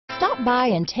Stop by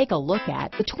and take a look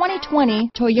at the 2020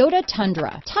 Toyota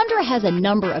Tundra. Tundra has a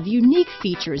number of unique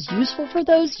features useful for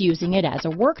those using it as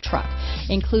a work truck,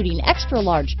 including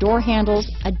extra-large door handles,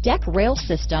 a deck rail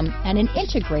system, and an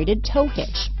integrated tow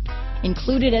hitch.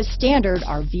 Included as standard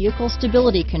are vehicle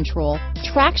stability control,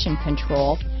 traction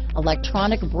control,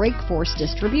 electronic brake force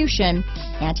distribution,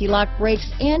 anti-lock brakes,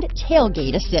 and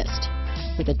tailgate assist.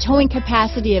 With a towing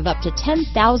capacity of up to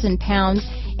 10,000 pounds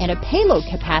and a payload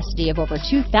capacity of over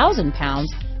 2,000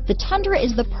 pounds, the Tundra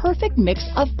is the perfect mix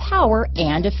of power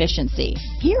and efficiency.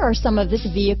 Here are some of this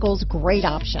vehicle's great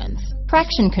options: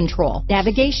 traction control,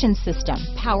 navigation system,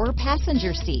 power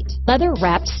passenger seat,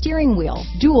 leather-wrapped steering wheel,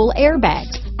 dual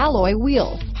airbags, alloy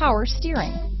wheels, power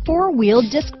steering, four-wheel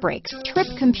disc brakes, trip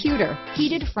computer,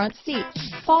 heated front seats,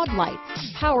 fog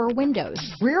lights, power windows,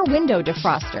 rear window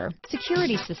defroster,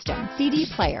 security system, CD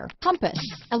player, compass,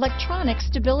 electronic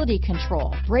stability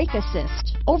control, brake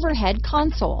assist, overhead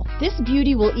console. This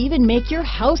beauty will even make your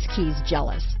house keys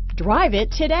jealous. Drive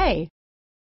it today.